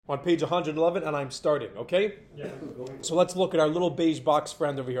on page 111, and I'm starting, okay? Yeah. So let's look at our little beige box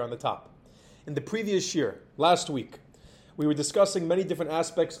friend over here on the top. In the previous year, last week, we were discussing many different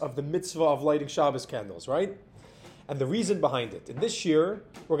aspects of the mitzvah of lighting Shabbos candles, right? And the reason behind it. And this year,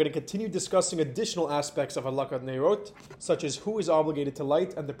 we're going to continue discussing additional aspects of Halacha Neirot, such as who is obligated to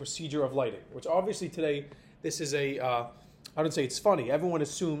light and the procedure of lighting, which obviously today, this is I don't say it's funny. Everyone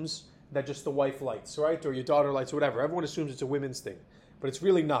assumes that just the wife lights, right? Or your daughter lights or whatever. Everyone assumes it's a women's thing. But it's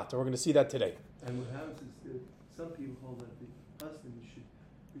really not, and we're going to see that today. And what happens is some people hold that the husband should,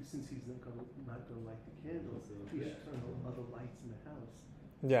 since he's not going to light the candles, he should turn on other lights in the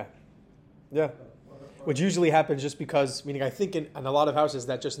house. Yeah. Which usually happens just because, meaning I think in a lot of houses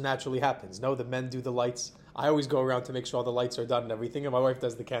that just naturally happens. No, the men do the lights. I always go around to make sure all the lights are done and everything, and my wife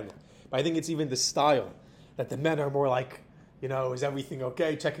does the candle. But I think it's even the style that the men are more like, is everything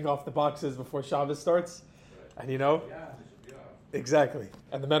okay? Checking off the boxes before Shabbos starts. And exactly.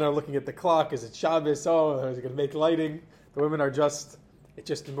 And the men are looking at the clock. Is it Shabbos? Oh, is it going to make lighting? The women are it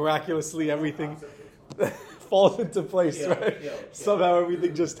just miraculously everything falls into place, right? Somehow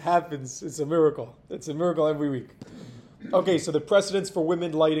everything just happens. It's a miracle. It's a miracle every week. Okay, so the precedence for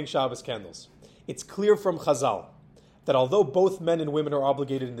women lighting Shabbos candles. It's clear from Chazal that although both men and women are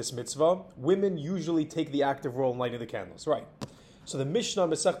obligated in this mitzvah, women usually take the active role in lighting the candles, right? So the Mishnah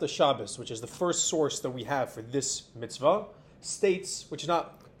Masechta Shabbos, which is the first source that we have for this mitzvah, states, which is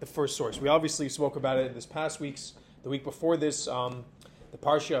not the first source. We obviously spoke about it in this past the week before this, the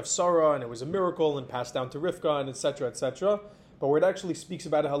Parsha of Sarah, and it was a miracle, and passed down to Rivka, and etc., etc. But where it actually speaks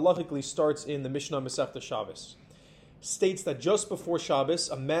about it halachically starts in the Mishnah Masechta Shabbos. States that just before Shabbos,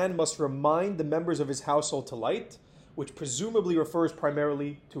 a man must remind the members of his household to light, which presumably refers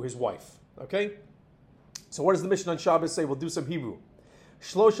primarily to his wife. Okay? So what does the Mishnah on Shabbos say? We'll do some Hebrew.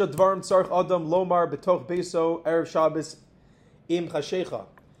 Shlosha dvarim tzarich adam lomar betoch beso erev Shabbos im chashecha.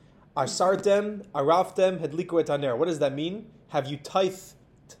 Asartem, araftem, hedliku et haner. What does that mean? Have you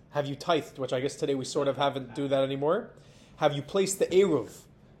tithed, which I guess today we sort of haven't do that anymore. Have you placed the Eruv?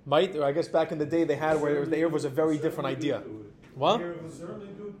 Might, or I guess back in the day they had where the Eruv was a very different idea. What?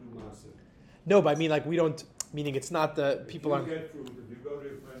 No, but I mean like we don't, meaning it's not the people aren't. If you go to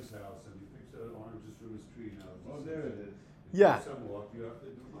your friend's house and you fix the oranges from his tree now. Oh, there it is. Yeah. Walk, you have to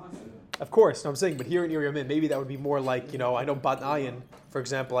do of course, no, I'm saying, but here in Iriyamin, maybe that would be more like, I know Bat Ayin, for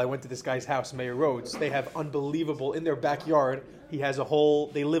example, I went to this guy's house, Mayor Rhodes, they have unbelievable, in their backyard, he has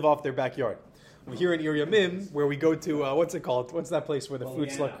they live off their backyard. Here in Iriyamin, where we go to, what's it called? What's that place where the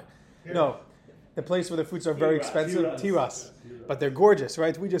fruits look? No, the place where the fruits are very expensive, Tiras. But they're gorgeous,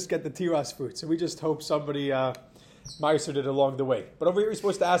 right? We just get the Tiras fruits, and we just hope somebody meistered it along the way. But over here, he's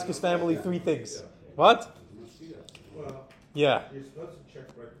supposed to ask his family 3 things. What? Yeah. You're supposed to check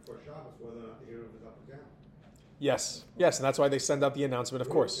right before Shabbos whether or not the Eruv is up or down. Yes, and that's why they send out the announcement, of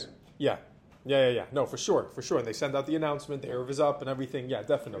course. Yeah. No, for sure. And they send out the announcement, the Eruv is up and everything. Yeah,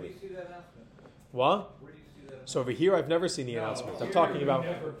 definitely. Where do you see that announcement? What? Where do you see that? So over here, I've never seen the announcement. I'm talking about...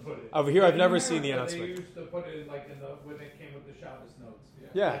 Never put it. Over here, I've never seen the announcement. They used to put it like when it came with the Shabbos notes.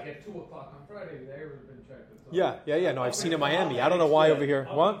 Yeah. Like at 2 o'clock on Friday, the Eruv been checked. Yeah. No, I've seen it in Miami. I don't know why over here.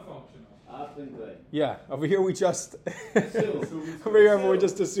 What? Good. Yeah, over here we just over here everyone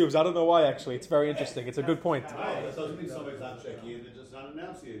just assumes. I don't know why actually. It's very interesting. It's a good point. That doesn't mean somebody's not checking you, they're just not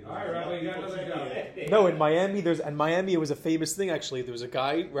announcing you. All right, Rabbi, you got another job. No, in Miami it was a famous thing actually. There was a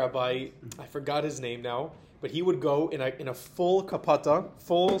guy, Rabbi, I forgot his name now, but he would go in a full kapata,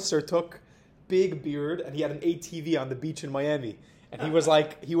 full surtuk, big beard, and he had an ATV on the beach in Miami. And he was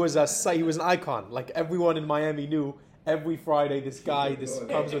an icon. Like everyone in Miami knew. Every Friday, this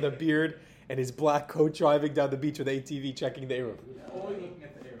comes with a beard and his black coat driving down the beach with ATV checking the Eruv. Always looking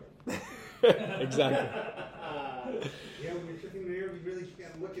at the Eruv. Exactly. Yeah, when you're checking the Eruv, you really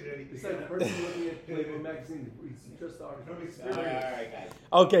can't look at anything. It's like the person looking at Playboy magazine. It's just our experience.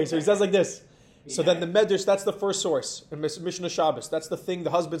 Okay, so he says like this. So then the Medrash, that's the first source. In Mishnah Shabbos, that's the thing the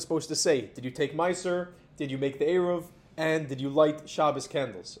husband's supposed to say. Did you take Meiser? Did you make the Eruv? And did you light Shabbos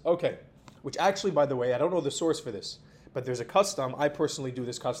candles? Okay. Which actually, by the way, I don't know the source for this. But there's a custom, I personally do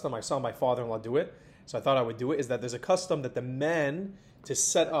this custom, I saw my father-in-law do it, so I thought I would do it, is that there's a custom that the man to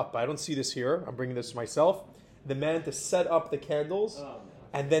set up, I don't see this here, I'm bringing this myself, the man to set up the candles,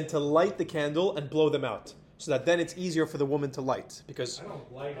 and then to light the candle and blow them out. So that then it's easier for the woman to light. Because I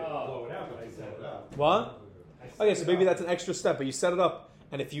don't light it and blow it out, but I set it up. What? Okay, so maybe that's an extra step, but you set it up,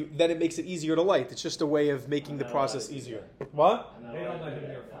 and then it makes it easier to light. It's just a way of making the process easier. What? They don't let him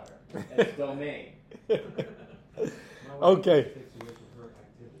near fire. That's domain. Okay.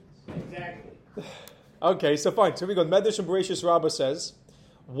 Exactly. Okay, so fine. So here we go. Medrash and Bereshis Rabbah says,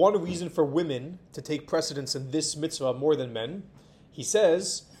 one reason for women to take precedence in this mitzvah more than men He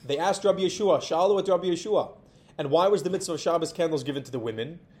says, they asked Rabbi Yeshua, Shalu at Rabbi Yeshua, and why was the mitzvah of Shabbos candles given to the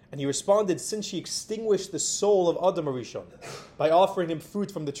women? And he responded, since she extinguished the soul of Adam Arishon by offering him fruit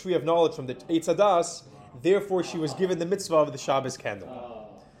from the tree of knowledge, from the Eitz Hadas, therefore she was given the mitzvah of the Shabbos candle.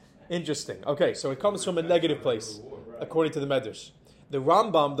 Interesting. Okay, so it comes from a negative place, according to the Medrash. The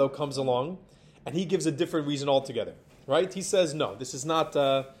Rambam, though, comes along, and he gives a different reason altogether. Right? He says, no, this is not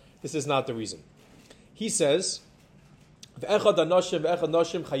the reason. He says, yes, so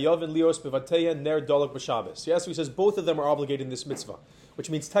he says both of them are obligated in this mitzvah, which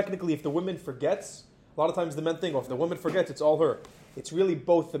means technically if the woman forgets, a lot of times the men think, if the woman forgets, it's all her. It's really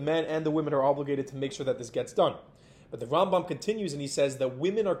both the men and the women are obligated to make sure that this gets done. But the Rambam continues and he says that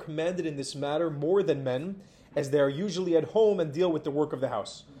women are commanded in this matter more than men, as they are usually at home and deal with the work of the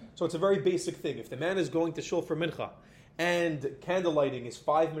house. So it's a very basic thing. If the man is going to shul for mincha, and candle lighting is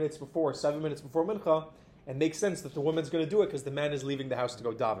 5 minutes before, 7 minutes before mincha, it makes sense that the woman's going to do it because the man is leaving the house to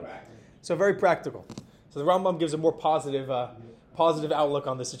go daven. So very practical. So the Rambam gives a more positive outlook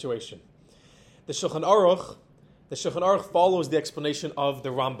on the situation. The Shulchan Aruch follows the explanation of the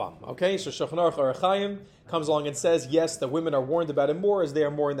Rambam. Okay, so Shulchan Aruch Orach Chaim comes along and says, yes, the women are warned about it more as they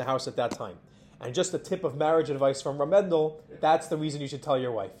are more in the house at that time. And just a tip of marriage advice from Ramendel, that's the reason you should tell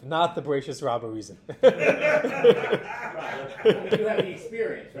your wife, not the Bereshis Rabbah reason. Right. You have the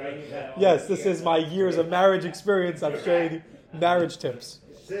experience, right? Yes, this is my years of marriage experience. I'm sharing you marriage tips.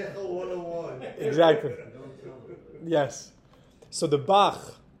 Sechel 101. Exactly. Yes. So the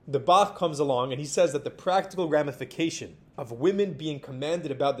Bach comes along and he says that the practical ramification of women being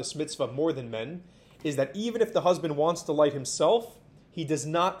commanded about this mitzvah more than men is that even if the husband wants to light himself, he does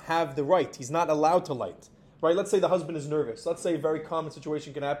not have the right. He's not allowed to light. Right? Let's say the husband is nervous. Let's say a very common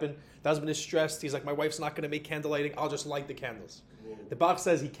situation can happen. The husband is stressed. He's like, my wife's not going to make candle lighting. I'll just light the candles. The Bach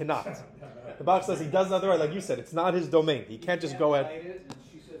says he cannot. The Bach says he doesn't have the right. Like you said, it's not his domain. He can't just go ahead.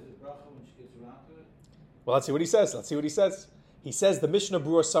 Well, let's see what he says. He says the Mishnah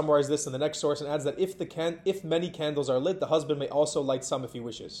Berurah summarized this in the next source and adds that if many candles are lit, the husband may also light some if he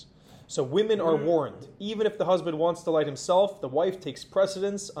wishes. So women are warned. Even if the husband wants to light himself, the wife takes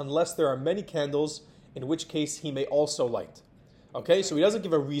precedence unless there are many candles, in which case he may also light. Okay, so he doesn't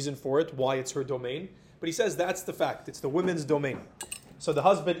give a reason for it, why it's her domain, but he says that's the fact. It's the women's domain. So the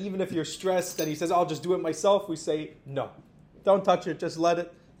husband, even if you're stressed and he says, I'll just do it myself, we say, no. Don't touch it, just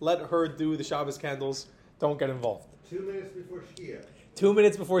let her do the Shabbos candles. Don't get involved. 2 minutes before Shkia. 2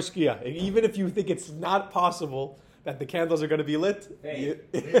 minutes before Shkia. Even if you think it's not possible that the candles are going to be lit. They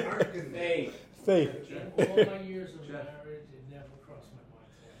aren't gonna be. Faith. In all my years of marriage, it never crossed my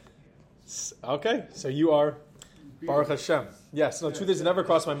mind. Okay, so you are Baruch Hashem. Yes, no, truth is, it never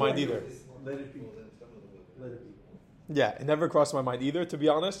crossed my mind either. Let it be. Let it be. Yeah, it never crossed my mind either, to be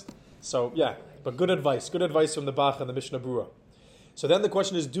honest. So, yeah, but good advice from the Bach and the Mishnah Berurah. So then the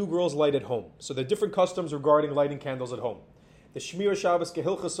question is, do girls light at home? So there are different customs regarding lighting candles at home. The Shmir Shabbos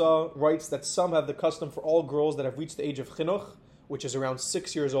Kehilchasa writes that some have the custom for all girls that have reached the age of chinuch, which is around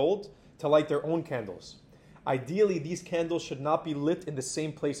 6 years old, to light their own candles. Ideally, these candles should not be lit in the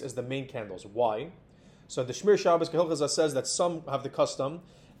same place as the main candles. Why? So the Shmir Shabbos Kehilchasa says that some have the custom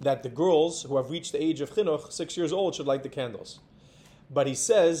that the girls who have reached the age of chinuch, 6 years old, should light the candles. But he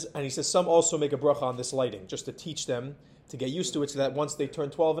says some also make a bracha on this lighting, just to teach them, to get used to it, so that once they turn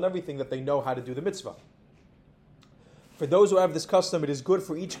 12 and everything, that they know how to do the mitzvah. For those who have this custom, it is good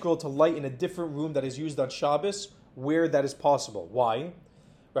for each girl to light in a different room that is used on Shabbos, where that is possible. Why?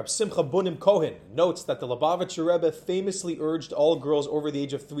 Rab Simcha Bunim Kohen notes that the Lubavitcher Rebbe famously urged all girls over the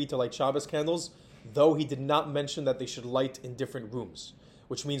age of 3 to light Shabbos candles, though he did not mention that they should light in different rooms.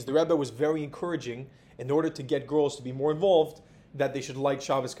 Which means the Rebbe was very encouraging, in order to get girls to be more involved, that they should light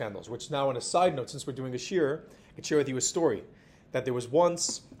Shabbos candles. Which now, on a side note, since we're doing a shir, I could share with you a story. That there was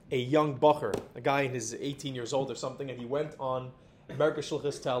once a young bacher, a guy in his 18 years old or something, and he went on America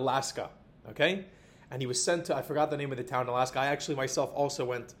Shulchis to Alaska, okay? And he was sent to, I forgot the name of the town in Alaska. I actually myself also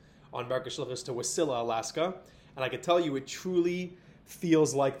went on America Shulchis to Wasilla, Alaska, and I can tell you it truly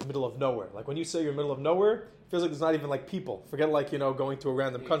feels like the middle of nowhere. Like when you say you're in the middle of nowhere, it feels like there's not even like people. Forget like, going to a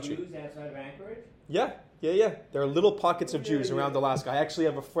random country. Jews outside of Anchorage? Yeah. There are little pockets of Jews around Alaska. I actually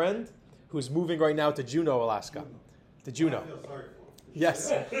have a friend who's moving right now to Juneau, Alaska. To Juneau. I feel sorry for him.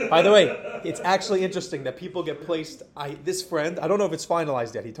 Yes. By the way, it's actually interesting that people get placed. This friend, I don't know if it's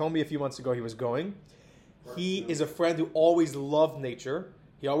finalized yet. He told me a few months ago he was going. He is a friend who always loved nature.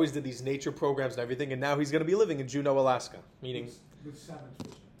 He always did these nature programs and everything, and now he's going to be living in Juneau, Alaska. Meaning Good salmon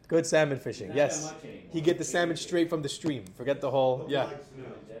fishing. good salmon fishing. Not Yes. that much anymore. He get the salmon straight from the stream. Forget the whole, yeah. Likes snow.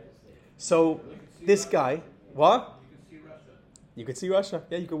 So this guy, what? You can see Russia. You could see Russia.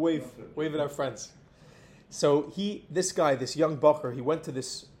 Yeah, you could wave at our friends. So this young bacher, he went to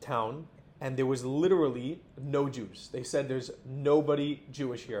this town, and there was literally no Jews. They said there's nobody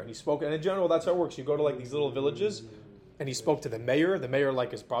Jewish here. And he spoke, and in general, that's how it works. You go to like these little villages, and he spoke to the mayor. The mayor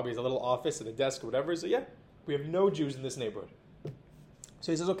like is probably his little office at a desk or whatever. He said, yeah, we have no Jews in this neighborhood.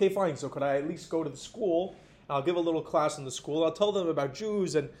 So he says, okay, fine. So could I at least go to the school? I'll give a little class in the school. I'll tell them about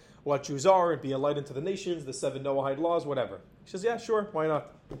Jews and what Jews are and be a light unto the nations, the 7 Noahide laws, whatever. He says, yeah, sure, why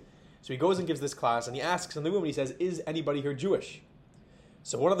not? So he goes and gives this class, and he asks in the room, and he says, is anybody here Jewish?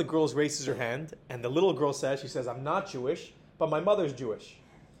 So one of the girls raises her hand, and the little girl says, I'm not Jewish, but my mother's Jewish.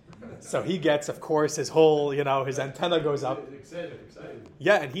 So he gets, of course, his whole, his antenna goes up. Excited.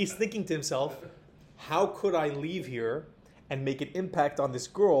 Yeah, and he's thinking to himself, how could I leave here and make an impact on this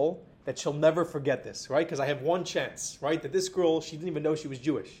girl that she'll never forget this, right? Because I have one chance, right? That this girl, she didn't even know she was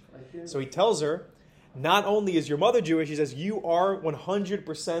Jewish. So he tells her, not only is your mother Jewish, he says, you are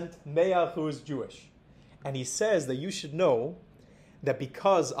 100% Me'ah who is Jewish. And he says that you should know that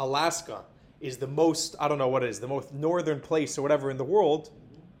because Alaska is the most, I don't know what it is, the most northern place or whatever in the world,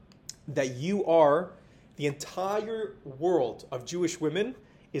 that you are, the entire world of Jewish women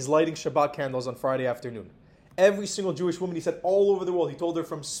is lighting Shabbat candles on Friday afternoon. Every single Jewish woman, he said, all over the world. He told her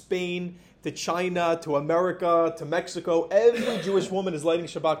from Spain to China to America to Mexico. Every Jewish woman is lighting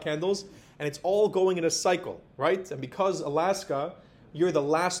Shabbat candles, and it's all going in a cycle, right? And because Alaska, you're the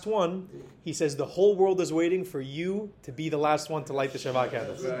last one, he says the whole world is waiting for you to be the last one to light the Shabbat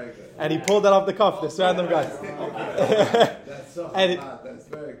candles. And he pulled that off the cuff, this random guy. That's so That's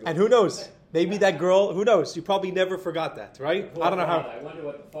very good. And who knows? Maybe that girl, who knows? You probably never forgot that, right? I don't know how. I wonder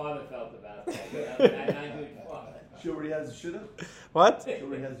what the father felt about that. She already has a shidduch? What? She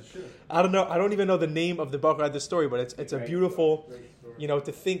already has a shidduch. I don't know. I don't even know the name of the book or the story, but it's a beautiful,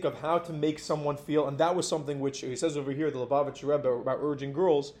 to think of how to make someone feel. And that was something which he says over here, the Lubavitcher Rebbe, about urging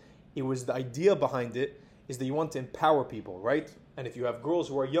girls. It was the idea behind it is that you want to empower people, right? And if you have girls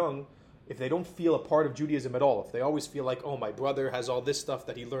who are young, if they don't feel a part of Judaism at all, if they always feel like, oh, my brother has all this stuff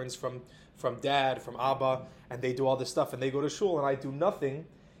that he learns from dad, from Abba, and they do all this stuff, and they go to shul, and I do nothing,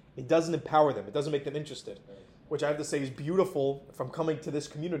 it doesn't empower them. It doesn't make them interested. Which I have to say is beautiful from coming to this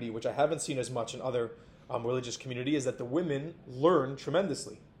community, which I haven't seen as much in other religious community, is that the women learn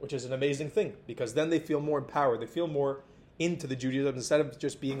tremendously, which is an amazing thing, because then they feel more empowered. They feel more into the Judaism instead of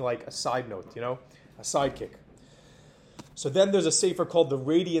just being like a side note, a sidekick. So then there's a sefer called The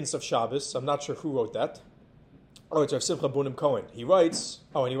Radiance of Shabbos. I'm not sure who wrote that. Oh, it's Rav Simcha Bunim Cohen. He writes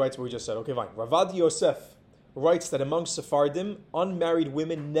what we just said. Okay, fine. Ravad Yosef writes that among Sephardim, unmarried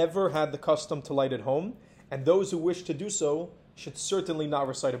women never had the custom to light at home, and those who wish to do so should certainly not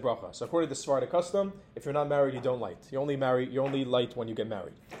recite a bracha. So according to the Sephardic custom, if you're not married, you don't light. You only light when you get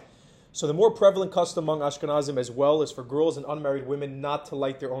married. So the more prevalent custom among Ashkenazim as well is for girls and unmarried women not to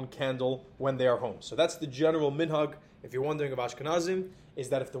light their own candle when they are home. So that's the general minhag, if you're wondering of Ashkenazim, is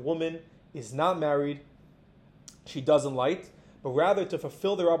that if the woman is not married, she doesn't light, but rather to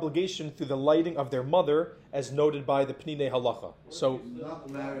fulfill their obligation through the lighting of their mother, as noted by the Pnine Halacha. So, not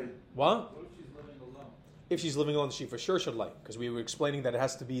married. What? If she's living alone, she for sure should light, because we were explaining that it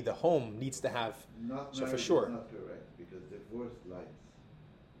has to be the home needs to have. Not so married for sure. Is not correct, because divorce lights.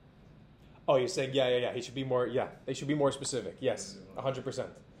 Oh, you're saying he should be more. Yeah, they should be more specific. Yes, 100%.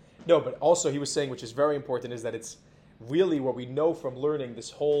 No, but also he was saying, which is very important, is that it's really what we know from learning this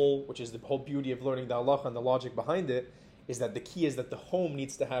whole, which is the whole beauty of learning the halacha and the logic behind it, is that the key is that the home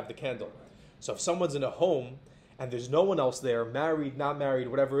needs to have the candle. So if someone's in a home and there's no one else there, married, not married,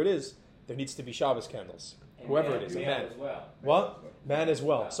 whatever it is, there needs to be Shabbos candles. And whoever it is, a man. As well. What? Man as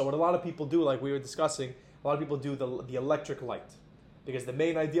well. So what a lot of people do, like we were discussing, a lot of people do the electric light. Because the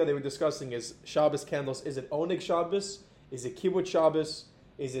main idea they were discussing is Shabbos candles. Is it Oneg Shabbos? Is it Kibbutz Shabbos?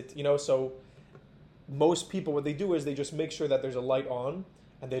 Is it, so most people, what they do is they just make sure that there's a light on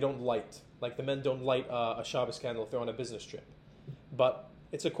and they don't light. Like the men don't light a Shabbos candle if they're on a business trip. But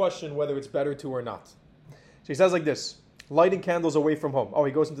it's a question whether it's better to or not. So he says like this, lighting candles away from home. Oh,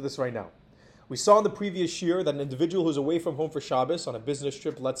 he goes into this right now. We saw in the previous year that an individual who's away from home for Shabbos on a business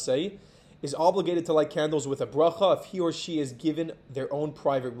trip, let's say, is obligated to light candles with a bracha if he or she is given their own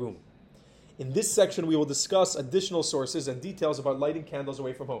private room. In this section, we will discuss additional sources and details about lighting candles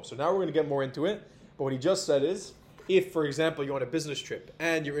away from home. So now we're going to get more into it. But what he just said is, if, for example, you're on a business trip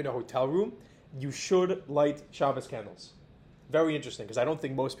and you're in a hotel room, you should light Shabbos candles. Very interesting, because I don't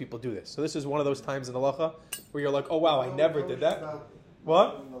think most people do this. So this is one of those times in halacha where you're like, oh wow, I never did that.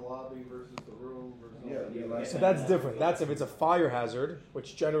 What? In the lobby versus the room versus So that's different. That's if it's a fire hazard,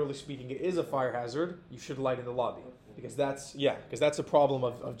 which generally speaking it is a fire hazard, you should light in the lobby. Because that's a problem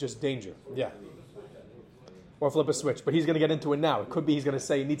of just danger. Yeah. Or flip a switch. But he's going to get into it now. It could be he's going to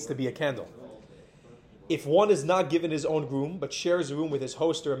say it needs to be a candle. If one is not given his own room, but shares a room with his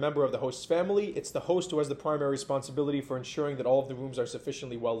host or a member of the host's family, it's the host who has the primary responsibility for ensuring that all of the rooms are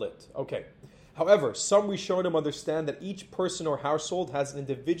sufficiently well lit. Okay. However, some Rishonim understand that each person or household has an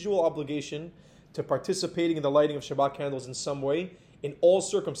individual obligation to participating in the lighting of Shabbat candles in some way, in all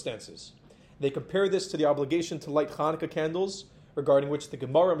circumstances. They compare this to the obligation to light Hanukkah candles, regarding which the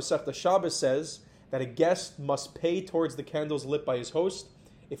Gemara Masechta Shabbos says that a guest must pay towards the candles lit by his host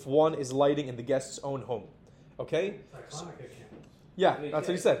if one is lighting in the guest's own home. Okay? Like Hanukkah candles. Yeah, that's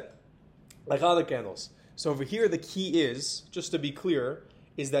what he said. Like Hanukkah candles. So over here, the key is, just to be clear,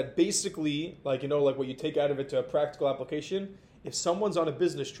 is that basically, like what you take out of it to a practical application, if someone's on a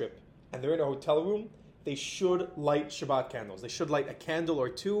business trip and they're in a hotel room, they should light Shabbat candles. They should light a candle or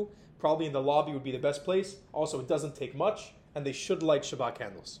two. Probably in the lobby would be the best place. Also, it doesn't take much, and they should light Shabbat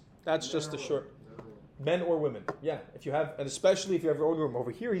candles. That's just a short... Men or women, yeah. If you have, and especially if you have your own room. Over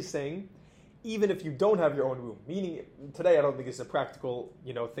here, he's saying, even if you don't have your own room, meaning today I don't think it's a practical,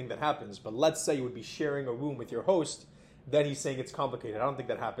 thing that happens. But let's say you would be sharing a room with your host, then he's saying it's complicated. I don't think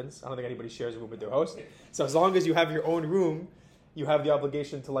that happens. I don't think anybody shares a room with their host. So as long as you have your own room, you have the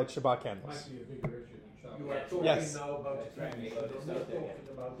obligation to light Shabbat candles. Might be a bigger issue than Shabbat. You are talking Yes. now about That's right. trees. You're not talking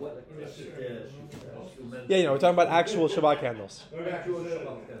about what? Yeah, we're talking about actual Shabbat candles. Actual Shabbat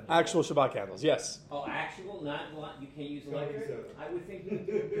candles. Actual Shabbat candles, yes. Oh, actual, not you can't use electric? I would think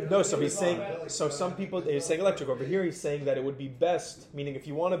you No, so he's saying, so some people, he's saying electric. Over here, he's saying that it would be best, meaning if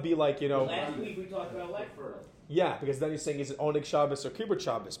you want to be like, Last week we talked about electric. yeah, because then he's saying is it Oneg Shabbos or Kibbutz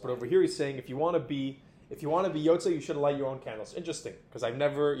Shabbos. But over here, he's saying if you want to be Yotze, you should light your own candles. Interesting, because I've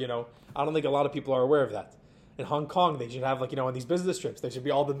never, I don't think a lot of people are aware of that. In Hong Kong, they should have on these business trips, there should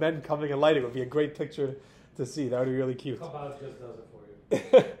be all the men coming and lighting. It would be a great picture to see. That would be really cute. Chabad just does it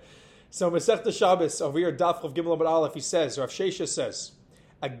for you. So Masechta Shabbos, over here, Daf Chav Gimel Amud Aleph, he says, Rav Shesha says,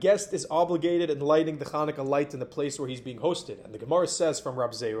 a guest is obligated in lighting the Hanukkah light in the place where he's being hosted. And the Gemara says from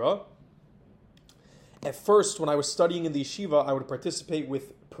Rab Zera, at first, when I was studying in the yeshiva, I would participate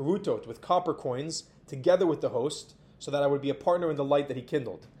with perutot, with copper coins, together with the host, so that I would be a partner in the light that he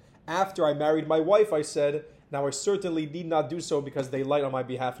kindled. After I married my wife, I said, now I certainly need not do so because they light on my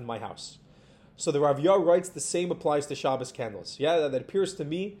behalf in my house. So the Rav Yah writes the same applies to Shabbos candles. Yeah, that appears to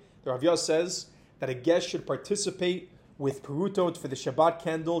me, the Rav Yah says that a guest should participate with perutot for the Shabbat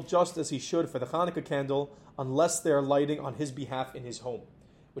candle just as he should for the Hanukkah candle unless they are lighting on his behalf in his home.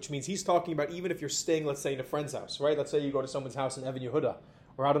 Which means he's talking about even if you're staying, let's say, in a friend's house, right? Let's say you go to someone's house in Evan Yehuda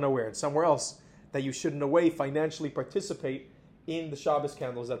or I don't know where, and somewhere else, that you should in a way financially participate in the Shabbos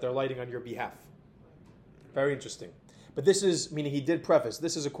candles that they're lighting on your behalf. Very interesting. But this is, meaning he did preface,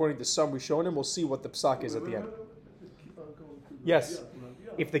 this is according to some Rishonim. We'll see what the psak is at the end. Yes.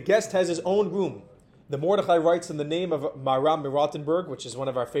 If the guest has his own room, the Mordechai writes in the name of Maram Mirottenberg, which is one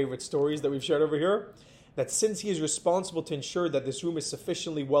of our favorite stories that we've shared over here, that since he is responsible to ensure that this room is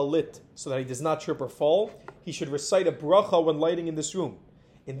sufficiently well lit so that he does not trip or fall, he should recite a bracha when lighting in this room.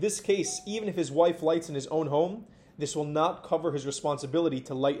 In this case, even if his wife lights in his own home, this will not cover his responsibility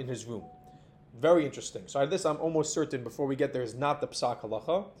to light in his room. Very interesting. So this I'm almost certain before we get there is not the psak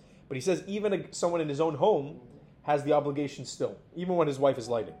halacha, but he says even someone in his own home has the obligation still, even when his wife is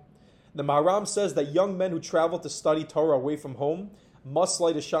lighting. The Maharam says that young men who travel to study Torah away from home must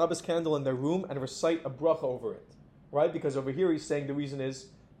light a Shabbos candle in their room and recite a bracha over it, right? Because over here he's saying the reason is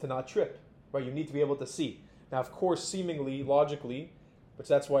to not trip, right? You need to be able to see. Now, of course, seemingly, logically, but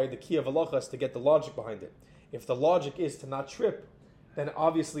that's why the key of halacha is to get the logic behind it. If the logic is to not trip, then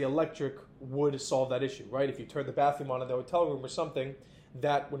obviously electric would solve that issue, right? If you turn the bathroom on in the hotel room or something,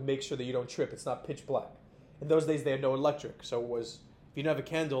 that would make sure that you don't trip. It's not pitch black. In those days, they had no electric, so it was, if you didn't have a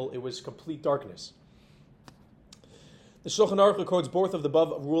candle, it was complete darkness. The Shulchan Aruch quotes both of the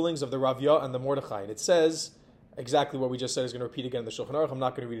above rulings of the Rav Yah and the Mordechai, and it says exactly what we just said is going to repeat again in the Shulchan Aruch. I'm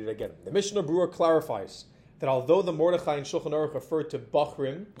not going to read it again. The Mishnah Berurah clarifies that although the Mordechai and Shulchan Aruch refer to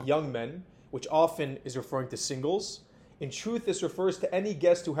bachrim, young men, which often is referring to singles, in truth this refers to any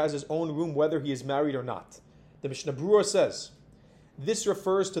guest who has his own room whether he is married or not. The Mishnah Berurah says, this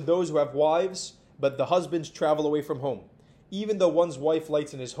refers to those who have wives, but the husbands travel away from home. Even though one's wife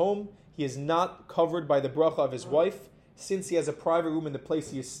lights in his home, he is not covered by the bracha of his wife, since he has a private room in the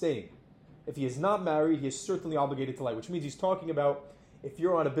place he is staying. If he is not married, he is certainly obligated to light, which means he's talking about if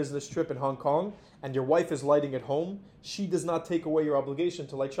you're on a business trip in Hong Kong and your wife is lighting at home, she does not take away your obligation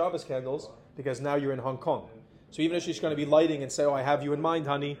to light Shabbos candles because now you're in Hong Kong. So even if she's going to be lighting and say, oh, I have you in mind,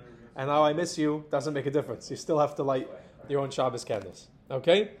 honey, and now I miss you, doesn't make a difference. You still have to light your own Shabbos candles.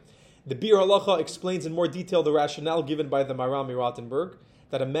 Okay? The Bir Halacha explains in more detail the rationale given by the Maram Mirottenberg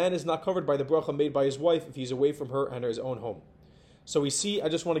that a man is not covered by the bracha made by his wife if he's away from her and his own home. So we see, I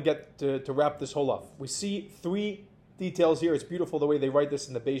just want to get to wrap this whole up. We see 3 details here. It's beautiful the way they write this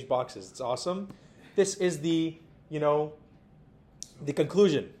in the beige boxes. It's awesome. This is the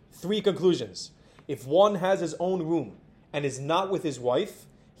conclusion. 3 conclusions. If one has his own room and is not with his wife,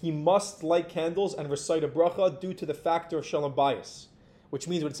 he must light candles and recite a bracha due to the factor of shalom bayis. Which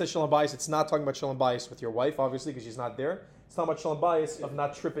means when it says shalom bayis, it's not talking about shalom bayis with your wife, obviously, because she's not there. It's talking about shalom bayis of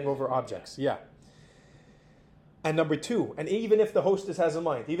not tripping over objects. Yeah. And number 2, and even if the hostess has in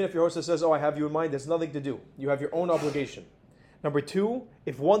mind, even if your hostess says, oh, I have you in mind, there's nothing to do. You have your own obligation. Number 2,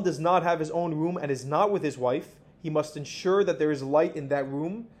 if one does not have his own room and is not with his wife, he must ensure that there is light in that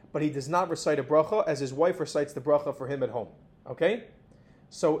room, but he does not recite a bracha as his wife recites the bracha for him at home. Okay?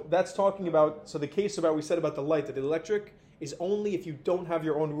 So that's talking about, so the case about, we said about the light, that the electric is only if you don't have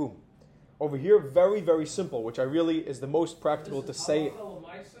your own room. Over here, very, very simple, which I really is the most practical to say.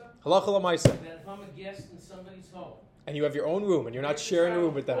 Halacha l'maisa. That if I'm a guest in somebody's home, and you have your own room, and you're not sharing a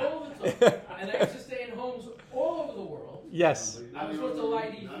room with them. all the time, and I used to stay in homes all over the world. Yes. I was supposed to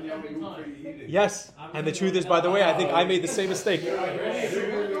light each and every time. Yes. And the truth is, by the way, I think I made the same mistake. Wait.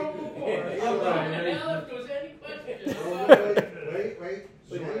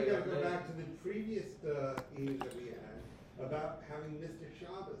 So now you got to go back to the previous email that we had about having Mr.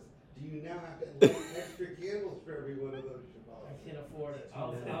 Shabbos. Do you now have to light extra candles for every one of those Shabbos? I can't afford it.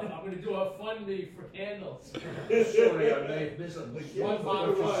 I'm going to do a fund me for candles. Sorry, I may have missed it. One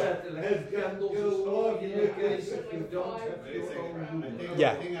bottle You of said electric candles is all in the case if you don't have your own room.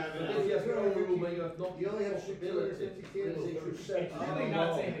 Yeah. But if you have your own room and you have not You only have possibility, 250 then candles. if you set I'm really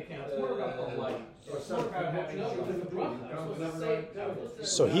not saying it counts. It's more about the light. It's more about having a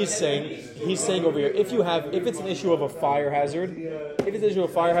So he's saying over here, if it's an issue of a fire hazard,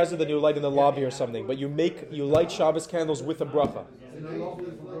 then you light in the lobby or something. But you light Shabbos candles with a bracha.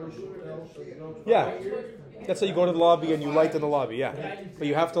 Yeah, that's how you go to the lobby and you light in the lobby. Yeah, but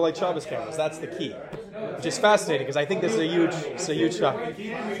you have to light Shabbos candles. That's the key, which is fascinating because I think this is a huge shock.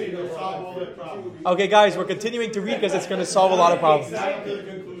 Okay, guys, we're continuing to read because it's going to solve a lot of problems.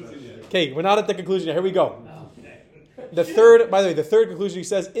 Okay, we're not at the conclusion yet. Here we go. The third conclusion, he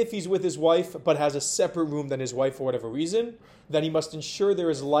says, if he's with his wife but has a separate room than his wife for whatever reason, then he must ensure there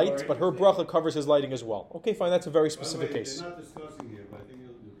is light, but her bracha covers his lighting as well. Okay, fine, that's a very specific case. They're not discussing here, but I think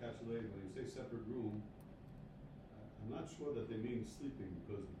you'll catch it later. When you say separate room, I'm not sure that they mean sleeping,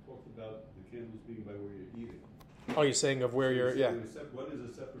 because we talked about the candles being by where you're eating. Oh, you're saying of where you're, yeah. What is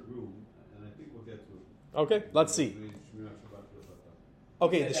a separate room? And I think we'll get to it. Okay, let's see.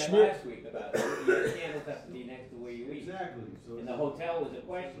 Okay, We the said that shmir. last week about your candles have to be next to where you eat. Exactly. So And the hotel was a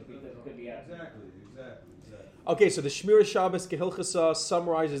question because it could be out. Exactly. Okay, so the Shmir Shabbos Kehilchasa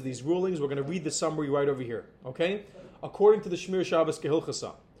summarizes these rulings. We're going to read the summary right over here. Okay? According to the Shmir Shabbos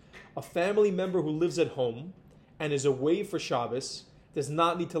Kehilchasa, a family member who lives at home and is away for Shabbos does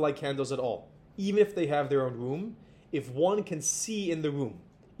not need to light candles at all, even if they have their own room, if one can see in the room,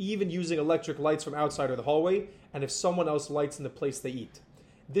 even using electric lights from outside or the hallway, and if someone else lights in the place they eat.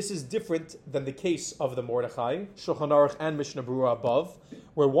 This is different than the case of the Mordechai, Shulchan Aruch and Mishnah Berurah above,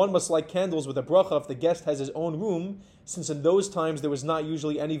 where one must light candles with a bracha if the guest has his own room, since in those times there was not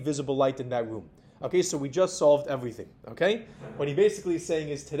usually any visible light in that room. Okay, so we just solved everything. Okay? What he basically is saying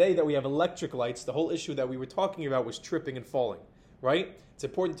is today that we have electric lights, the whole issue that we were talking about was tripping and falling. Right? It's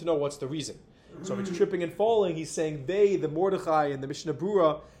important to know what's the reason. So if it's tripping and falling, he's saying the Mordechai and the Mishnah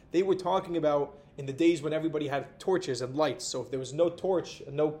Berurah, they were talking about in the days when everybody had torches and lights. So if there was no torch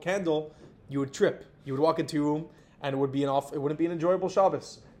and no candle, you would trip. You would walk into your room and it wouldn't be an enjoyable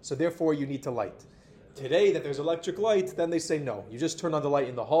Shabbos. So therefore you need to light. Today that there's electric light, then they say no. You just turn on the light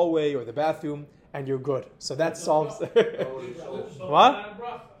in the hallway or the bathroom and you're good. So that solves What?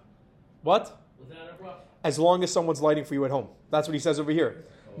 What? As long as someone's lighting for you at home. That's what he says over here.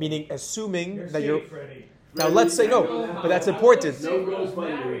 Meaning assuming that you're Now let's say no, but that's important.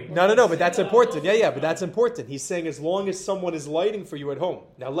 No, but that's important. Yeah, but that's important. He's saying as long as someone is lighting for you at home.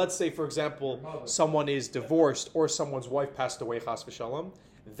 Now let's say, for example, someone is divorced or someone's wife passed away, chas v'shalom,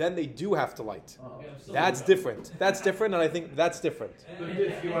 then they do have to light. That's different. That's different, and I think that's different. But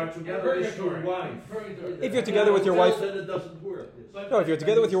if you are together with your wife, If you're together with your wife, then it doesn't work. no, if you're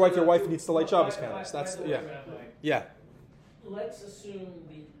together with your wife needs to light Shabbos candles. That's yeah. Let's assume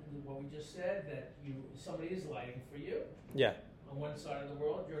what we just said, that somebody is lighting for you. Yeah. On one side of the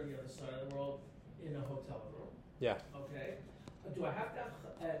world, you're on the other side of the world in a hotel room. Yeah. Okay. Do I have to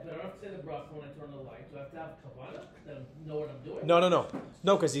have, do I don't have to say the bracha when I turn the light? Do I have to have kavanah to know what I'm doing?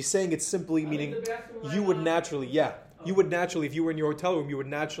 No, because he's saying it's simply meaning you would naturally, if you were in your hotel room, you would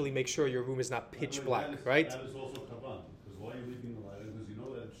naturally make sure your room is not pitch black, right? That is also kavan, because while you're leaving the light, because you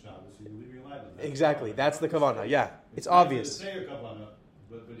know that it's Shabbos, so you're leaving a light on. Exactly, that's the kavanah, yeah. It's obvious. Say a kavana,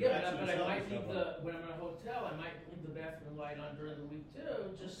 but Yeah, but I might leave when I'm in a hotel, I might leave the bathroom light on during the week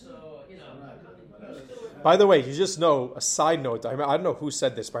too, just so, you know, I'm used to it. By the way, you just know, a side note, I don't know who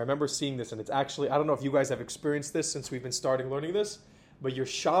said this, but I remember seeing this, and it's actually, I don't know if you guys have experienced this since we've been starting learning this, but your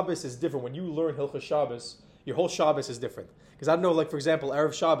Shabbos is different. When you learn Hilchos Shabbos, your whole Shabbos is different. Because I don't know, like for example,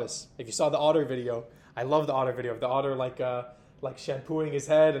 Erev Shabbos, if you saw the otter video, I love the otter video, of the otter like shampooing his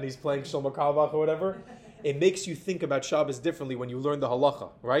head and he's playing Shlomo Carlebach or whatever. It makes you think about Shabbos differently when you learn the halacha,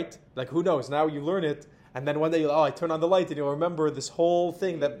 right? Like who knows, now you learn it, and then one day I turn on the light and you'll remember this whole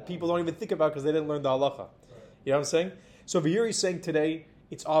thing that people don't even think about because they didn't learn the halacha. You know what I'm saying? So over here he's saying today,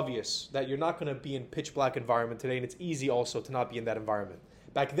 it's obvious that you're not going to be in pitch black environment today, and it's easy also to not be in that environment.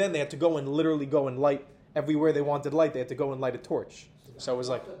 Back then they had to go and literally go and light everywhere they wanted light. They had to go and light a torch. So it was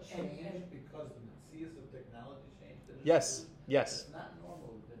like, Change because the seas of technology changed. yes. It's not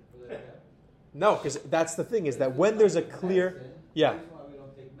normal for that. No, because that's the thing is that when there's a clear, yeah, The reason why we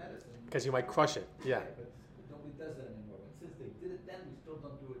don't take medicine. because you might crush it. Yeah, But nobody does that anymore. But since they did it then, we still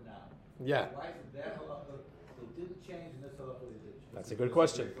don't do it now. yeah. Why is it that halacha they didn't change and this halacha they did change? That's a good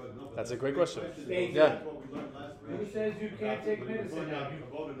question. That's a great question. Yeah. Who says you can't take medicine now?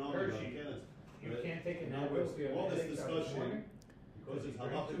 You can't take it now. All this discussion, because it's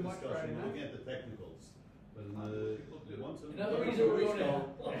halachic discussion, we're looking at the technicals. But once Another reason we're going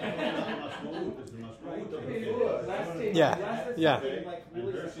to Yeah.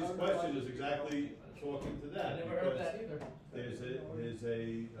 And Hershey's question is exactly talking to I that. never heard that either. There's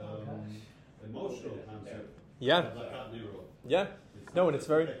a emotional concept. Yeah. Yeah. No, and it's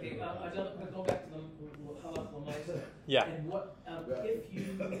very. Okay, I'm going to go back to the halach l'maisa. Yeah. And what if you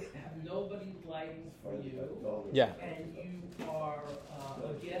have nobody lighting for you? Yeah. And you are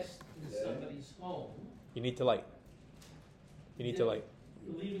a guest in somebody's home. You need to light. You need to light.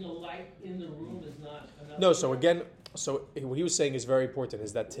 Leaving a light in the room is not enough. No, so again, so what he was saying is very important,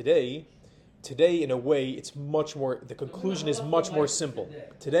 is that today in a way, it's much more, the conclusion is much more simple.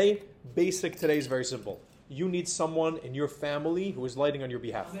 Today is very simple. You need someone in your family who is lighting on your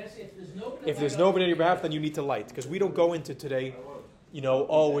behalf. I'm asking if If there's nobody on your behalf, then you need to light. Because we don't go into today,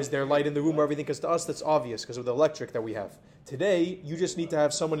 is there light in the room or everything? Because to us, that's obvious because of the electric that we have. Today, you just need to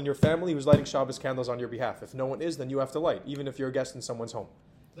have someone in your family who's lighting Shabbos candles on your behalf. If no one is, then you have to light, even if you're a guest in someone's home.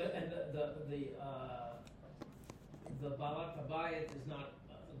 But and the balak habayit is not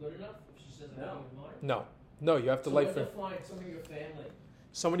good enough. If she says I don't mind. No, you have to light for define some of your family.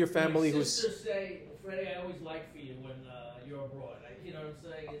 someone in your family My who's. sisters say, Freddie, I always like for you when you're abroad. You know what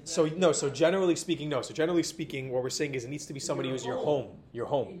I'm saying? So generally speaking, no. So generally speaking, what we're saying is it needs to be somebody who's your home. Your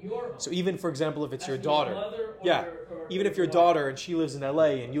home. In your home. So even, for example, if it's your That's daughter. mother or Yeah. or Even if your daughter and she lives in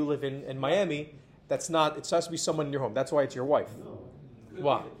LA and you live in Miami, that's not, it has to be someone in your home. That's why it's your wife.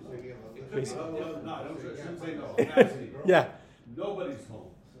 Why? No, I shouldn't say no. I'm asking. Yeah. Nobody's home.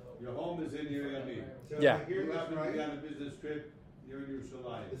 Your home is in Yerushalayim. Yeah. You happen to be on a business trip, you're in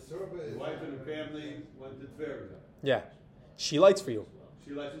Yerushalayim. Your wife and her family went to Tveria. Yeah. She lights for you.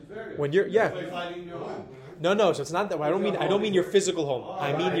 She lights in Tveria. When you're, yeah. Everybody's lighting in your home. No, so it's not that way. I don't mean your physical home.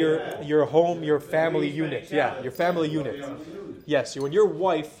 I mean your home, your family unit. Yeah, your family unit. Yes, when your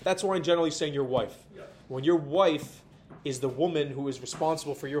wife, that's why I'm generally saying your wife. When your wife is the woman who is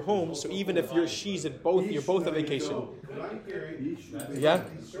responsible for your home, so even if you're both on vacation. Yeah?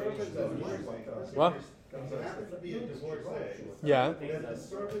 What? It happens to be a divorcee. Yeah. That the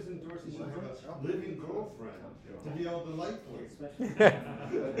service endorses you a living girlfriend to be able to light for you.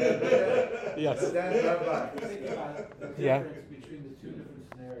 Yes. Think about the Yeah. difference between the two different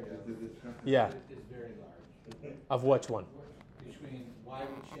scenarios. Yeah. Is very large. Of which one? Between why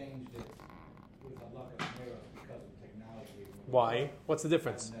we changed it with Halacha Neros because of technology. Why? What's the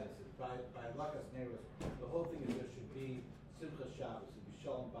difference? By Halacha Neros, the whole thing is there should be Simcha Shabbos, it should be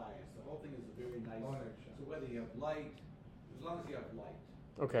Shalom Bayis. The whole thing is a very nice. So whether you have light, as long as you have light.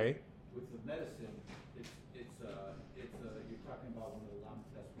 Okay. With the medicine, it's you're talking about one of the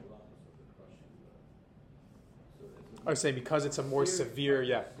best halachas of the crushing. I was saying because it's a more severe,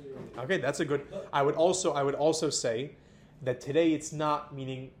 yeah. Okay, that's a good. I would also say that today it's not,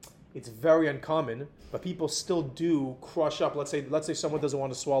 meaning it's very uncommon, but people still do crush up. Let's say someone doesn't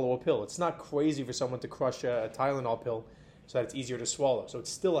want to swallow a pill. It's not crazy for someone to crush a Tylenol pill so that it's easier to swallow. So it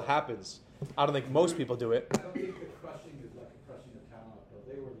still happens. I don't think most people do it. I don't think the crushing is like crushing a Tylenol pill.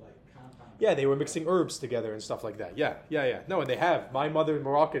 They were like compound. Yeah, they were mixing herbs together and stuff like that. Yeah. No, and they have. My mother in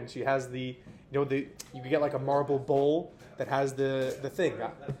Moroccan, she has you can get like a marble bowl that has the thing.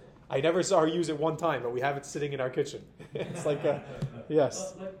 I never saw her use it one time, but we have it sitting in our kitchen. It's like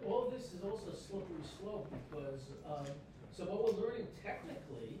yes. But all this is also a slippery slope because so what we're learning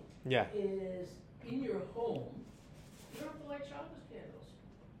technically Yeah. is in your home light Shabbos candles.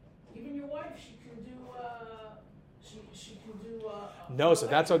 Even your wife, she can do. She can do. No, so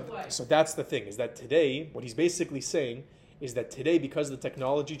that's electric what. light. So that's the thing. Is that today? What he's basically saying is that today, because the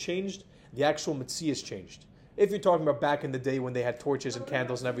technology changed, the actual Metzias changed. If you're talking about back in the day when they had torches and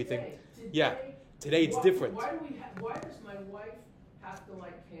candles and everything, yeah. Today it's different. Why does my wife have to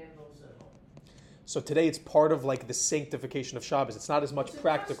light candles at home? So today it's part of like the sanctification of Shabbos. It's not as much It's a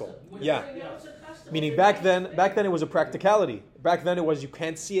practical. custom. With Yeah. everything else, it's a custom. Meaning It's a back nice then thing. it was a practicality. Back then it was you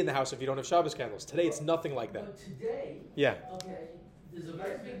can't see in the house if you don't have Shabbos candles. Today it's nothing like that. But today, Yeah. okay, there's a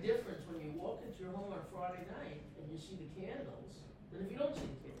very big difference when you walk into your home on Friday night and you see the candles than if you don't see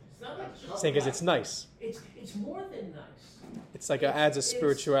the candles. It's not like it's just Saying because it's nice. It's more than nice. It's like it adds a It's-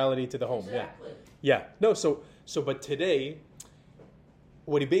 spirituality to the home. Exactly. Yeah. No, so but today,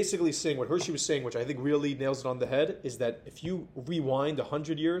 what he basically is saying, what Hershey was saying, which I think really nails it on the head, is that if you rewind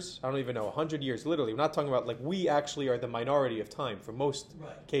 100 years, I don't even know, 100 years, literally, we're not talking about, like, we actually are the minority of time for most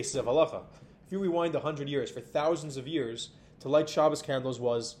Right. cases of halacha. If you rewind 100 years, for thousands of years, to light Shabbos candles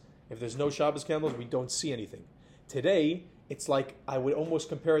was, if there's no Shabbos candles, we don't see anything. Today, it's like, I would almost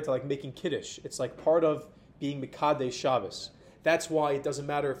compare it to like making Kiddush. It's like part of being Mikadesh Shabbos. That's why it doesn't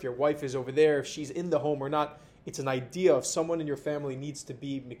matter if your wife is over there, if she's in the home or not. It's an idea of someone in your family needs to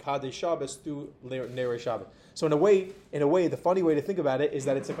be Mikadesh Shabbos through Nerei Shabbat. So in a way, the funny way to think about it is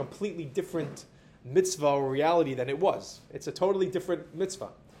that it's a completely different mitzvah or reality than it was. It's a totally different mitzvah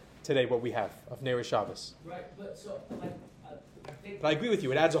today, what we have of Nerei Shabbos. Right, but so like I think. But I agree with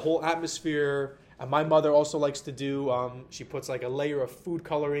you. It adds a whole atmosphere. And my mother also likes to do, she puts like a layer of food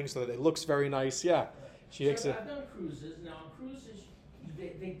coloring so that it looks very nice. Yeah. She makes it. I've done cruises. Now on cruises,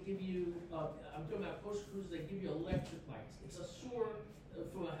 they give you. I'm talking about post cruise. They give you electric lights. It's a sore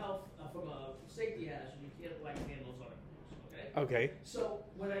from a safety hazard. You can't light candles on a cruise. Okay. Okay. So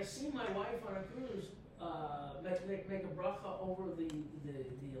when I see my wife on a cruise make a bracha over the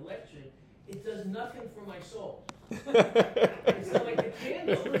electric, it does nothing for my soul. It's not like the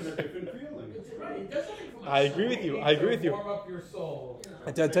candles. It's a different feeling. It's right. It does nothing for my I soul. agree with you. I agree with you. Warm up your soul. You know.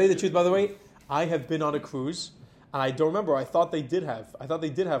 And to tell you the truth, by the way, I have been on a cruise, and I don't remember. I thought they did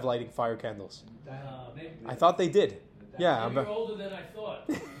have lighting fire candles. Maybe. I thought they did. Yeah. Maybe you're older than I thought.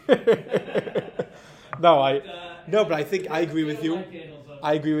 But I think I agree with you. Light candles on.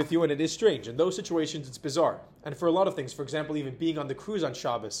 I agree with you, and it is strange. In those situations, it's bizarre. And for a lot of things, for example, even being on the cruise on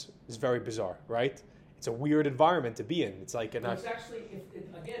Shabbos is very bizarre, right? It's a weird environment to be in. It's like Well, it's actually,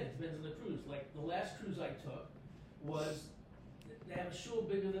 again, it depends on the cruise. Like the last cruise I took was, they have a shul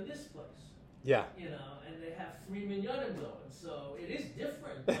bigger than this place. yeah. You know, and they have 3 minyanim going. So it is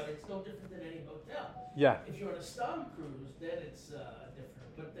different, but it's no different than any hotel. Yeah. If you're on a Stam cruise, then it's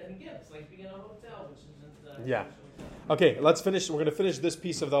different. But then again, it's like being in a hotel, which isn't. Yeah. Okay, let's finish. We're going to finish this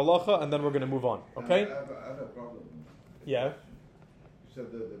piece of the halacha, and then we're going to move on. Okay? I have a problem. Yeah. You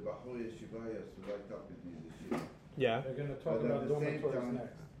said that the Bahoi Yeshiva has to light up in the yeshiva. Yeah. They're going to talk But about at the same dormitories time,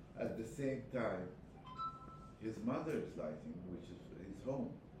 next. at the same time, his mother is lighting, which is his home.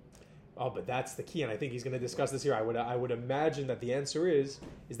 Oh, but that's the key, and I think he's going to discuss this here. I would imagine that the answer is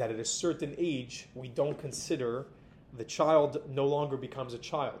that at a certain age we don't consider the child no longer becomes a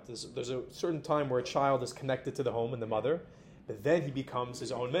child. There's a certain time where a child is connected to the home and the mother, but then he becomes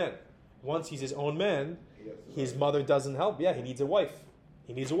his own man. Once he's his own man, his mother doesn't help. Yeah, he needs a wife.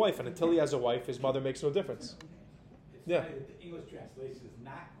 He needs a wife, and until he has a wife, his mother makes no difference. It's Yeah. funny that the English translation is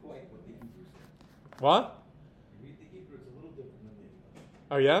not quite what the Hebrew says. What? You read the Hebrew, it's a little different than the English.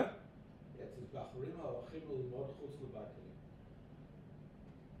 Oh yeah? Yeah, it says, "Bacharim ha'achim l'limod chutz l'batim."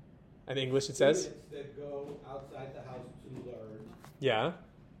 In English it says? Students that go outside the house to learn. Yeah.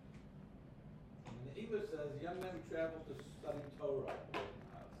 And the English says, young men travel to study Torah away from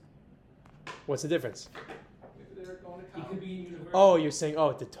the house. What's the difference? Maybe they're going to He college. could be in university. Oh, you're saying,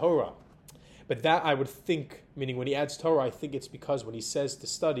 the Torah. But that I would think, meaning when he adds Torah, I think it's because when he says to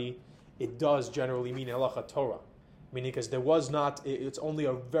study, it does generally mean halacha Torah. Meaning because there was not, it's only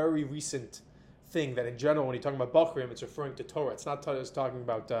a very recent thing that in general, when you're talking about Bachrim, it's referring to Torah. It's not it's talking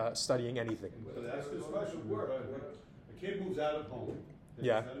about studying anything. But ask this question, a kid moves out of home, then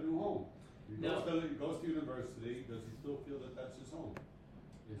Yeah. he's got a new home. He No. goes to university, does he still feel that that's his home?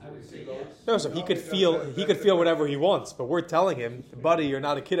 I would say yes. No, so he could feel whatever he wants, but we're telling him, buddy, you're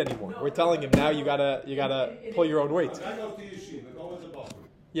not a kid anymore. We're telling him now you gotta pull your own weight. A guy goes to yeshiva, go with the Bachrim.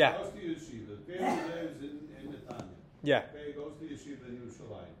 Yeah. Goes to yeshiva, family lives in Netanya. Yeah. Okay, goes to yeshiva in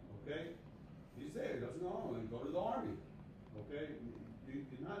Yerushalayim. Okay, he's there. He doesn't go and go to the army. Okay,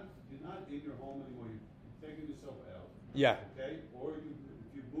 you're not in your home anymore. You're taking yourself out. Yeah. Okay, or if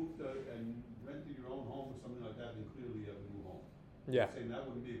you moved and rented your own home or something like that, then clearly you have a new home. Yeah. I'm saying that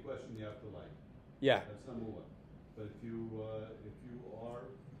wouldn't be a question you have to like. Yeah. That's number one. But if you are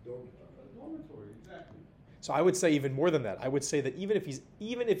a dormitory, exactly. So I would say even more than that. I would say that even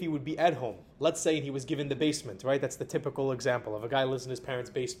if he would be at home, let's say he was given the basement, right? That's the typical example of a guy lives in his parents'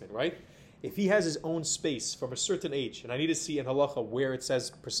 basement, right? If he has his own space from a certain age, and I need to see in Halacha where it says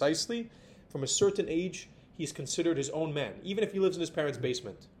precisely, from a certain age, he's considered his own man, even if he lives in his parents'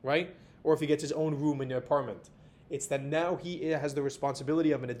 basement, right? Or if he gets his own room in the apartment. It's that now he has the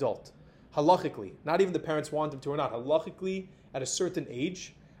responsibility of an adult. Halachically, not even the parents want him to or not. Halachically, at a certain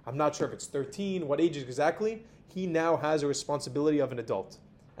age, I'm not sure if it's 13, what age exactly, he now has a responsibility of an adult.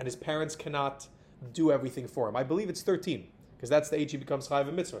 And his parents cannot do everything for him. I believe it's 13, because that's the age he becomes chayav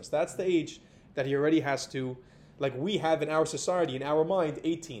in mitzvahs. That's the age that he already has to, like we have in our society, in our mind,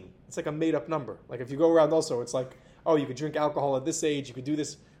 18. It's like a made-up number. Like if you go around also, it's like, oh, you could drink alcohol at this age, you could do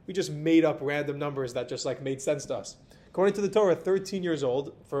this. We just made up random numbers that just like made sense to us. According to the Torah, 13 years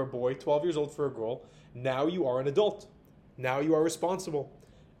old for a boy, 12 years old for a girl, now you are an adult. Now you are responsible.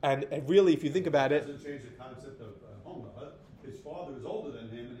 And really, if you think about it... It doesn't change the concept of home. His father is older than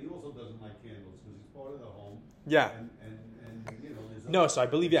him, and he also doesn't like candles because he's part of the home. Yeah. And you know, there's no, so I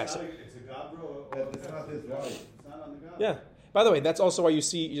believe, yes. It's a gabra or it's not his wife. It's not on the gabra. Yeah. By the way, that's also why you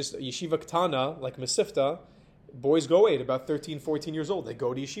see just yeshiva ketana, like Mesifta, boys go away at about 13, 14 years old. They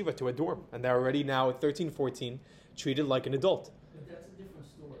go to yeshiva, to a dorm. And they're already now at 13, 14, treated like an adult. But that's a different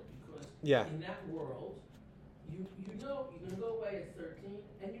story because Yeah. in that world, you know you're going to go away at 13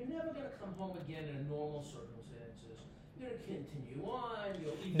 and you're never going to come home again in normal circumstances. You're going to continue on.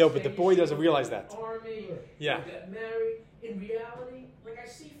 You'll even No, but the boy doesn't realize that. Army, Yeah. You'll get married. In reality, like I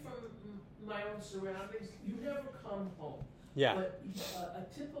see from my own surroundings, you never come home. Yeah. But a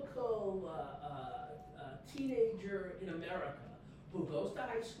typical teenager in America who goes to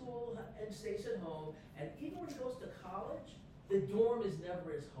high school and stays at home, and even when he goes to college, the dorm is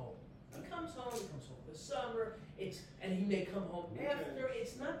never his home. He comes home for summer, and he may come home after.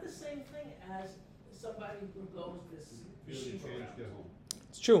 It's not the same thing as somebody who goes this yeshiva route.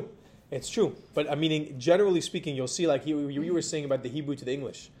 It's true. It's true. But I mean, generally speaking, you'll see like you were saying about the Hebrew to the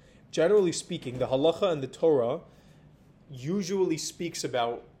English. Generally speaking, the halacha and the Torah usually speaks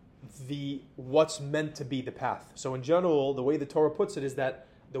about what's meant to be the path. So in general, the way the Torah puts it is that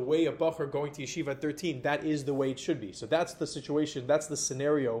the way a bacher going to yeshiva at 13, that is the way it should be. So that's the situation, that's the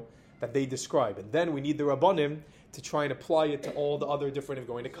scenario that they describe. And then we need the Rabbanim to try and apply it to all the other different of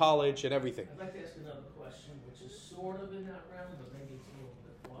going to college and everything. I'd like to ask another question, which is sort of in that realm, but maybe it's a little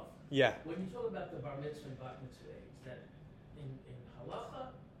bit off. Yeah. When you talk about the bar mitzvah and bat mitzvah age, that in halacha,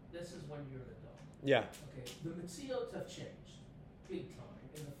 this is when you're an adult. Yeah. Okay, the mitziot have changed big time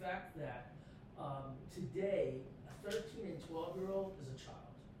in the fact that today a 13 and 12-year-old is a child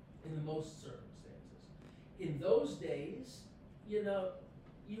in the most circumstances. In those days, you know,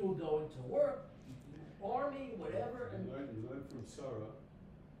 you were going to work, army, whatever, and You learn from Sarah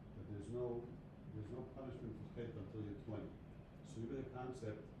that there's no punishment for pet until you're 20. So even the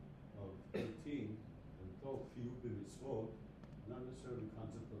concept of 18 and adult, chiyuv b'mitzvot, not necessarily the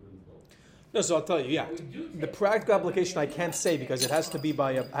concept of an adult. No, so I'll tell you, yeah. The practical application I can't say because it has to be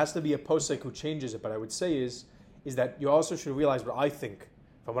a posek who changes it. But I would say is that you also should realize what I think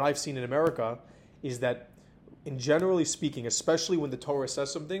from what I've seen in America is that, in generally speaking, especially when the Torah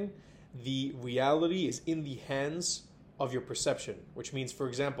says something, the reality is in the hands of your perception. Which means, for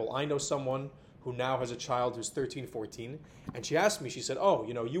example, I know someone who now has a child who's 13, 14, and she asked me, she said, "Oh,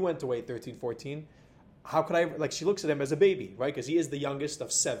 you know, you went away at 13, 14. How could I," like she looks at him as a baby, right? Because he is the youngest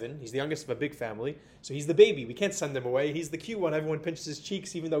of 7. He's the youngest of a big family. So he's the baby. We can't send him away. He's the cute one. Everyone pinches his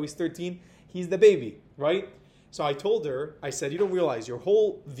cheeks even though he's 13. He's the baby, right? So I told her, I said, you don't realize your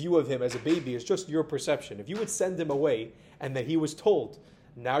whole view of him as a baby is just your perception. If you would send him away and that he was told,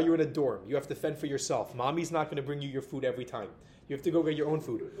 now you're in a dorm, you have to fend for yourself. Mommy's not going to bring you your food every time. You have to go get your own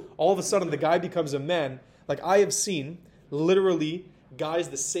food. All of a sudden the guy becomes a man. Like I have seen literally guys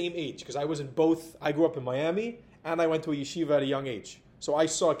the same age, because I grew up in Miami and I went to a yeshiva at a young age. So I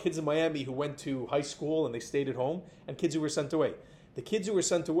saw kids in Miami who went to high school and they stayed at home, and kids who were sent away. The kids who were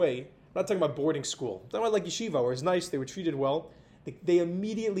sent away, I'm not talking about boarding school, I'm talking about like yeshiva, where it's nice, they were treated well. They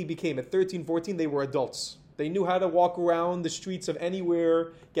immediately became, at 13, 14, they were adults. They knew how to walk around the streets of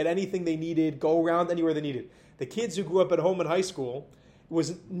anywhere, get anything they needed, go around anywhere they needed. The kids who grew up at home in high school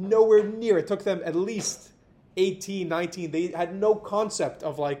was nowhere near. It took them at least 18, 19, they had no concept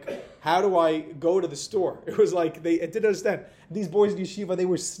of like, how do I go to the store? It was like, they didn't understand. These boys in yeshiva, they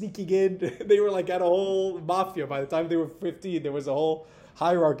were sneaking in. They were like at a whole mafia. By the time they were 15, there was a whole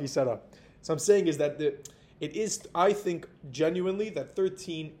hierarchy set up. So I'm saying is that it is, I think genuinely that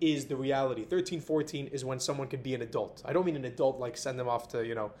 13 is the reality. 13, 14 is when someone can be an adult. I don't mean an adult like send them off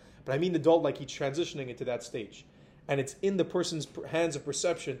to, but I mean adult like he's transitioning into that stage. and it's in the person's hands of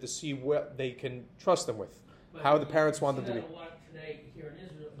perception to see what they can trust them with, But how the parents want them to You be. see that a lot today here in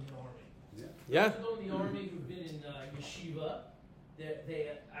Israel in the army. Yeah. Those who go in the army who've been in yeshiva,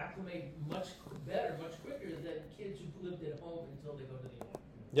 they acclimate much better, much quicker than kids who lived at home until they go to the army.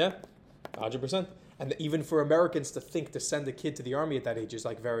 Yeah, 100%. And even for Americans to think to send a kid to the army at that age is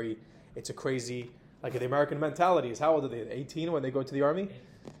like it's a crazy, like the American mentality is how old are they? 18 when they go to the army?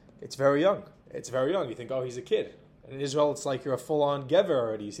 It's very young. It's very young. You think, oh, he's a kid. And in Israel, it's like you're a full-on gever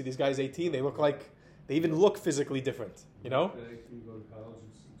already. You see these guys 18, they even look physically different, you know?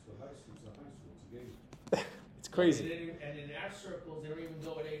 It's crazy. And in our circles, they don't even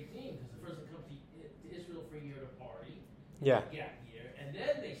go at 18 because the person comes to Israel for a year to party, Yeah. gap year, and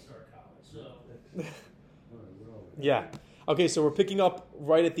then they start college. So Yeah. Okay, so we're picking up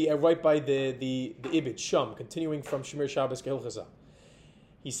right by the Ibid, Sham, continuing from Shmir Shabbos Gehilchasa.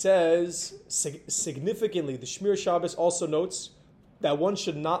 He says, significantly, the Shmir Shabbos also notes that one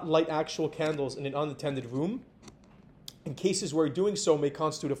should not light actual candles in an unattended room in cases where doing so may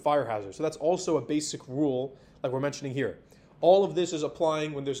constitute a fire hazard. So that's also a basic rule, like we're mentioning here. All of this is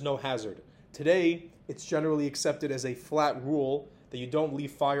applying when there's no hazard. Today, it's generally accepted as a flat rule that you don't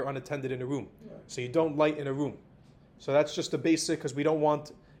leave fire unattended in a room. So you don't light in a room. So that's just a basic, because we don't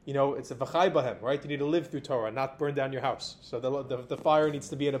want, it's a v'chai bahem, right? You need to live through Torah, not burn down your house. So the fire needs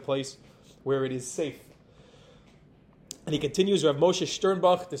to be in a place where it is safe. And he continues, Rav Moshe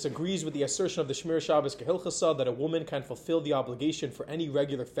Sternbach disagrees with the assertion of the Shmir Shabbos Kehilchasa that a woman can fulfill the obligation for any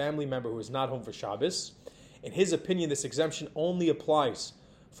regular family member who is not home for Shabbos. In his opinion, this exemption only applies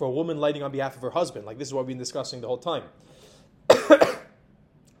for a woman lighting on behalf of her husband. Like this is what we've been discussing the whole time.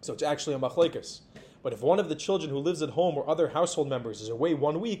 So it's actually a machlekes. But if one of the children who lives at home or other household members is away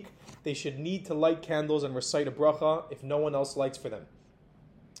 1 week, they should need to light candles and recite a bracha if no one else lights for them.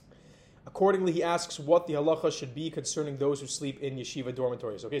 Accordingly, he asks what the halacha should be concerning those who sleep in yeshiva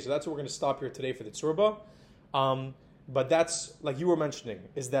dormitories. Okay, so that's what we're going to stop here today for the tzurba. But that's, like you were mentioning,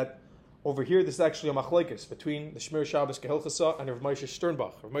 is that over here, this is actually a machlekes between the Shmir Shabbos Kehilchasa and Rav Moshe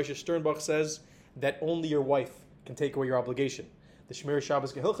Sternbach. Rav Moshe Sternbach says that only your wife can take away your obligation. The Shmir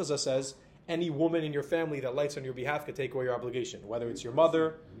Shabbos Kehilchasa says any woman in your family that lights on your behalf can take away your obligation, whether it's your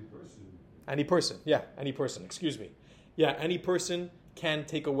mother, any person, any person can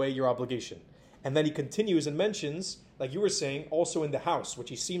take away your obligation. And then he continues and mentions, like you were saying, also in the house, which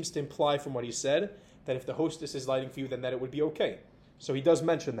he seems to imply from what he said, that if the hostess is lighting for you, then that it would be okay. So he does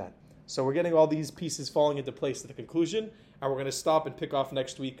mention that. So we're getting all these pieces falling into place to the conclusion, and we're going to stop and pick off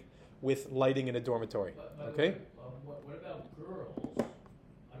next week with lighting in a dormitory. Okay? what about girls,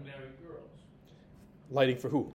 unmarried girls? Lighting for who?